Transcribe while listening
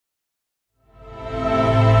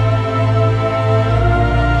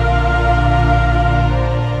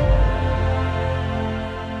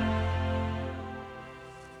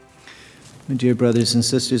Dear brothers and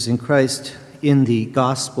sisters in Christ, in the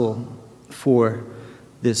gospel for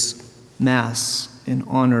this Mass in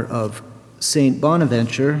honor of Saint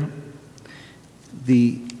Bonaventure,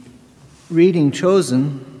 the reading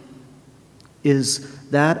chosen is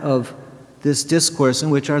that of this discourse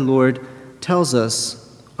in which our Lord tells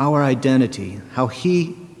us our identity, how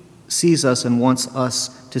He sees us and wants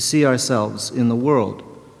us to see ourselves in the world.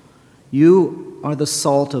 You are the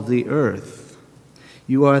salt of the earth.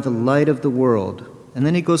 You are the light of the world. And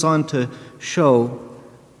then he goes on to show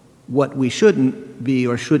what we shouldn't be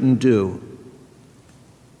or shouldn't do.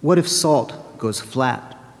 What if salt goes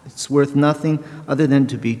flat? It's worth nothing other than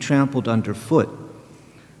to be trampled underfoot.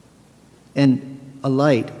 And a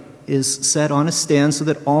light is set on a stand so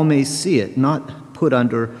that all may see it, not put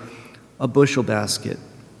under a bushel basket.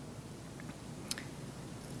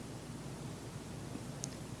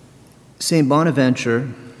 Saint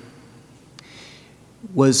Bonaventure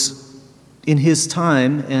was, in his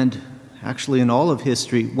time, and actually in all of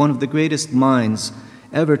history, one of the greatest minds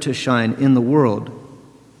ever to shine in the world,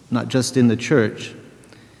 not just in the church.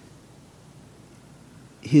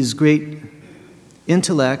 His great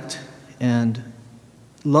intellect and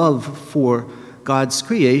love for God's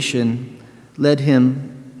creation led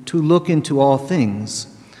him to look into all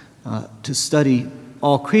things, to study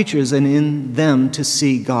all creatures, and in them to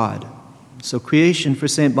see God. So creation for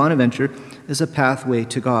Saint Bonaventure is a pathway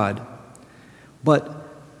to God. But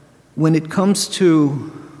when it comes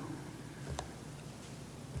to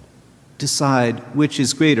decide which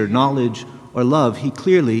is greater, knowledge or love, he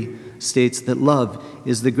clearly states that love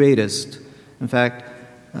is the greatest. In fact,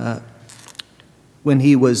 when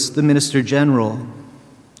he was the Minister General,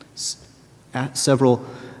 several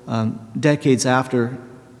decades after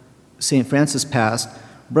St. Francis passed,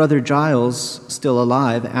 Brother Giles, still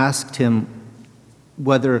alive, asked him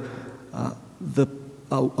whether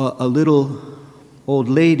a little old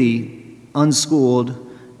lady,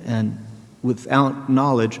 unschooled and without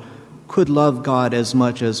knowledge, could love God as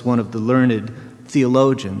much as one of the learned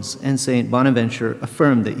theologians. And St. Bonaventure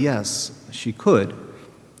affirmed that yes, she could.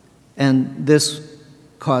 And this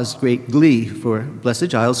caused great glee for Blessed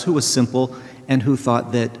Giles, who was simple and who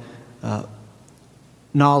thought that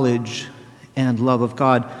knowledge and love of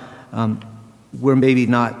God were maybe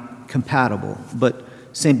not compatible. But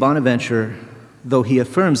St. Bonaventure, though he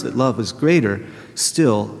affirms that love is greater,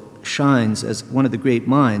 still shines as one of the great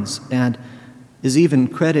minds and is even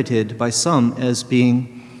credited by some as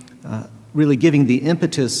being really giving the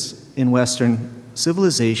impetus in Western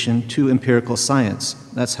civilization to empirical science.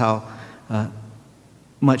 That's how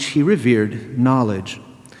much he revered knowledge.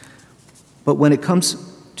 But when it comes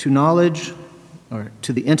to knowledge, or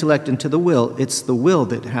to the intellect and to the will, it's the will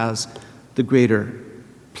that has the greater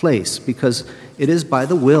place, because it is by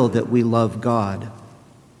the will that we love God.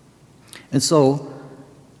 And so,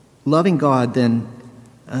 loving God then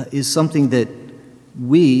is something that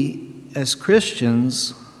we as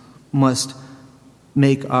Christians must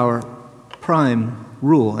make our prime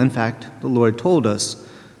rule. In fact, the Lord told us,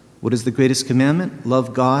 what is the greatest commandment?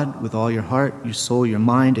 Love God with all your heart, your soul, your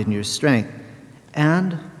mind, and your strength,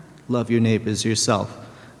 and love your neighbor as yourself.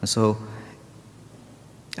 And so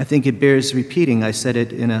I think it bears repeating. I said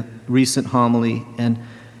it in a recent homily, and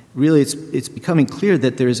really it's becoming clear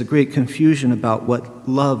that there is a great confusion about what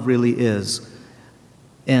love really is.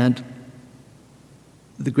 And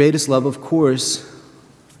the greatest love, of course,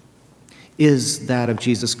 is that of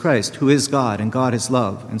Jesus Christ, who is God, and God is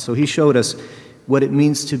love. And so he showed us what it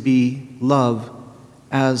means to be love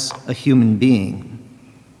as a human being.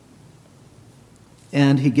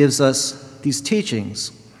 And he gives us these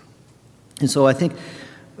teachings. And so I think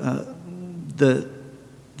the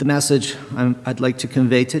message I'd like to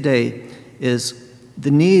convey today is the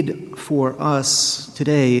need for us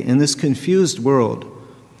today in this confused world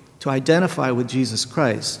to identify with Jesus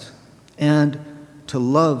Christ and to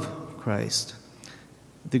love Christ.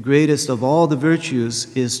 The greatest of all the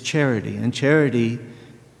virtues is charity, and charity,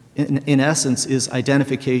 in essence, is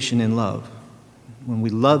identification in love. When we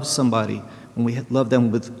love somebody, when we love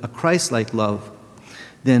them with a Christ-like love,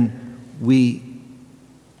 then we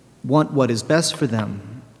want what is best for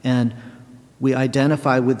them, and we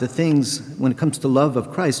identify with the things. When it comes to love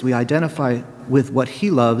of Christ, we identify with what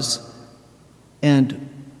he loves, and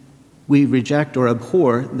we reject or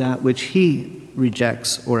abhor that which he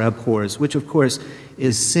rejects or abhors, which of course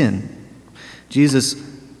is sin. Jesus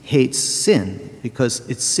hates sin because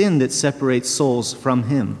it's sin that separates souls from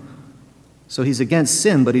him. So he's against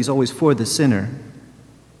sin, but he's always for the sinner.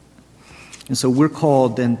 And so we're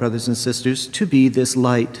called then, brothers and sisters, to be this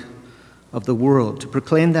light of the world, to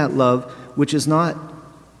proclaim that love which is not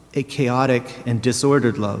a chaotic and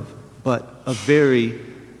disordered love, but a very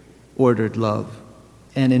ordered love.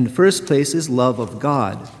 And in the first place is love of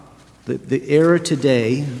God. The error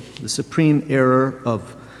today, the supreme error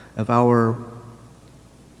of our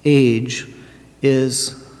age,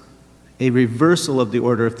 is a reversal of the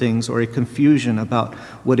order of things, or a confusion about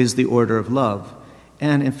what is the order of love.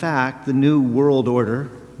 And in fact, the New World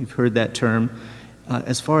Order, you've heard that term,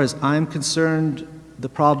 as far as I'm concerned, the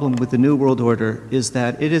problem with the New World Order is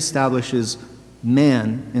that it establishes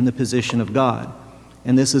man in the position of God.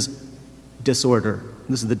 And this is disorder.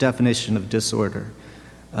 This is the definition of disorder.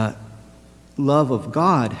 Love of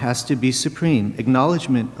God has to be supreme,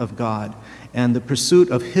 acknowledgement of God, and the pursuit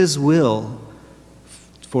of His will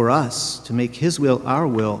for us, to make His will our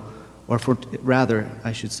will, or rather,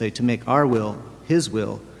 I should say, to make our will His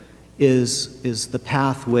will, is the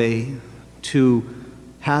pathway to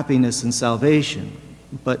happiness and salvation.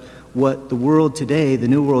 But what the world today, the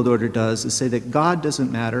New World Order, does is say that God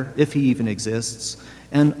doesn't matter, if He even exists,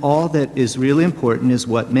 and all that is really important is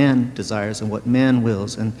what man desires and what man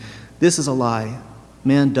wills. And this is a lie.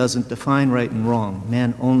 Man doesn't define right and wrong.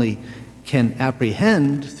 Man only can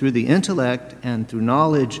apprehend through the intellect and through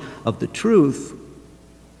knowledge of the truth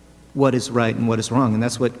what is right and what is wrong. And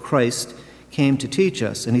that's what Christ came to teach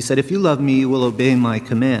us. And He said, if you love me, you will obey my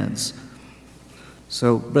commands.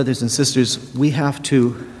 So, brothers and sisters, we have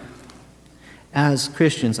to, as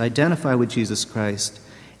Christians, identify with Jesus Christ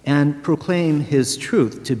and proclaim His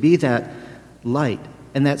truth, to be that light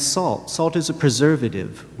and that salt. Salt is a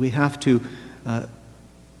preservative. We have to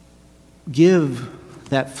give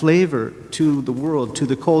that flavor to the world, to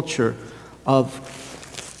the culture, of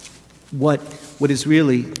what is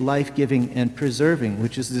really life-giving and preserving,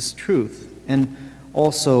 which is this truth. And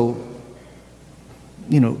also,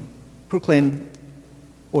 proclaim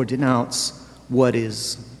or denounce what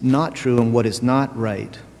is not true and what is not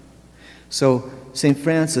right. So St.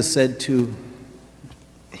 Francis said to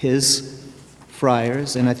his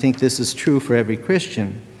friars, and I think this is true for every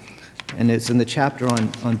Christian, and it's in the chapter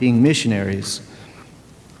on being missionaries,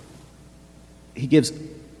 he gives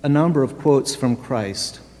a number of quotes from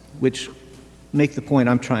Christ, which make the point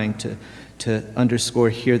I'm trying to underscore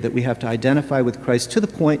here, that we have to identify with Christ to the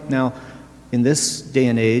point now, in this day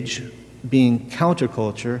and age, being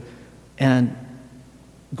counterculture and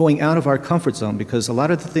going out of our comfort zone, because a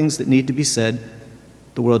lot of the things that need to be said,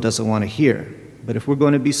 the world doesn't want to hear. But if we're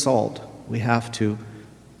going to be salt, we have to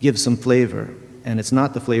give some flavor. And it's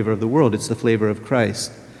not the flavor of the world, it's the flavor of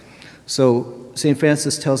Christ. So St.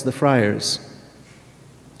 Francis tells the friars,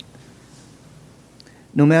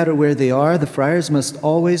 no matter where they are, the friars must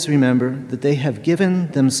always remember that they have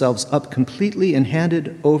given themselves up completely and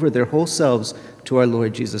handed over their whole selves to our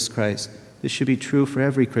Lord Jesus Christ. This should be true for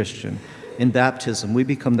every Christian. In baptism, we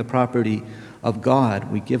become the property of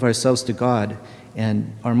God. We give ourselves to God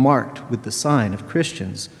and are marked with the sign of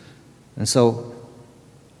Christians. And so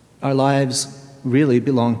our lives really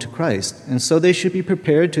belong to Christ. And so they should be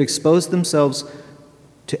prepared to expose themselves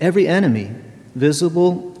to every enemy,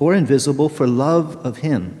 visible or invisible, for love of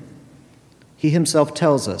Him. He Himself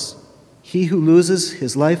tells us, he who loses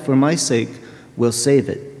his life for my sake will save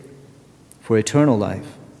it for eternal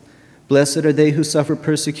life. Blessed are they who suffer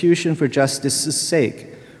persecution for justice's sake,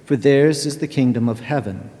 for theirs is the kingdom of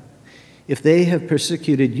heaven. If they have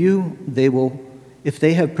persecuted you, if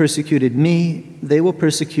they have persecuted me, they will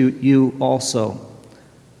persecute you also.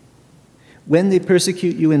 When they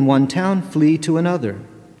persecute you in one town, flee to another.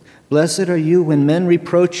 Blessed are you when men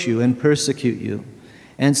reproach you and persecute you,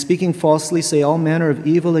 and speaking falsely say all manner of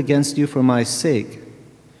evil against you for my sake.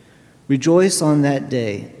 Rejoice on that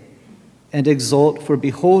day and exult, for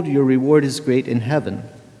behold, your reward is great in heaven.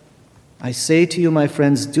 I say to you, my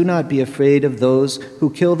friends, do not be afraid of those who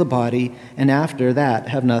kill the body, and after that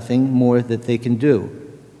have nothing more that they can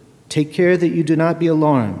do. Take care that you do not be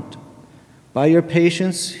alarmed. By your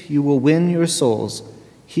patience you will win your souls.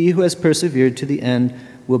 He who has persevered to the end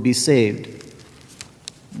will be saved.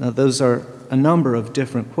 Now, those are a number of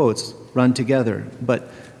different quotes run together, but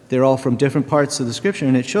they're all from different parts of the Scripture,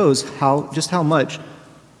 and it shows just how much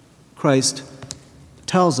Christ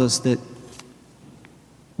tells us that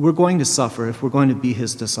we're going to suffer if we're going to be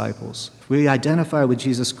His disciples. If we identify with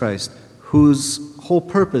Jesus Christ, whose whole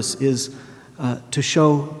purpose is to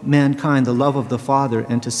show mankind the love of the Father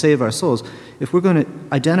and to save our souls, if we're going to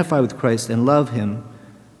identify with Christ and love Him,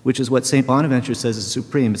 which is what St. Bonaventure says is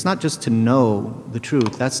supreme. It's not just to know the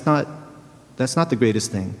truth. That's not the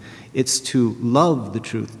greatest thing. It's to love the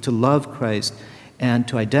truth, to love Christ, and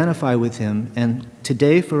to identify with Him. And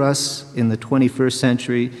today for us in the 21st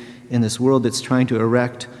century, in this world that's trying to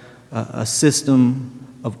erect a system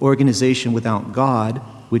of organization without God,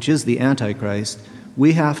 which is the Antichrist,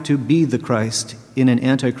 we have to be the Christ in an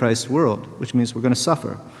antichrist world, which means we're going to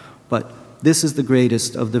suffer. But this is the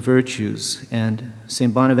greatest of the virtues. And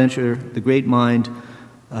St. Bonaventure, the great mind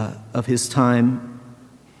of his time,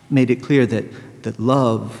 made it clear that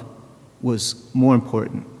love was more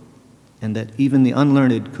important, and that even the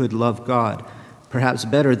unlearned could love God, perhaps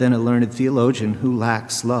better than a learned theologian who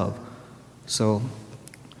lacks love. So,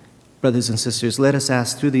 brothers and sisters, let us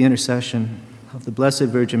ask through the intercession of the Blessed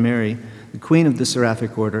Virgin Mary, the Queen of the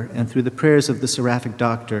Seraphic Order, and through the prayers of the Seraphic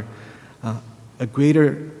Doctor, a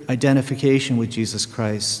greater identification with Jesus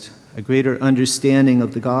Christ, a greater understanding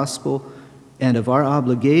of the gospel and of our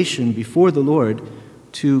obligation before the Lord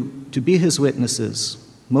to be his witnesses,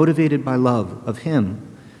 motivated by love of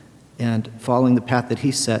him and following the path that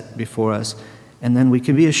he set before us, and then we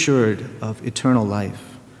can be assured of eternal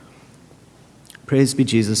life. Praise be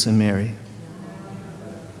Jesus and Mary.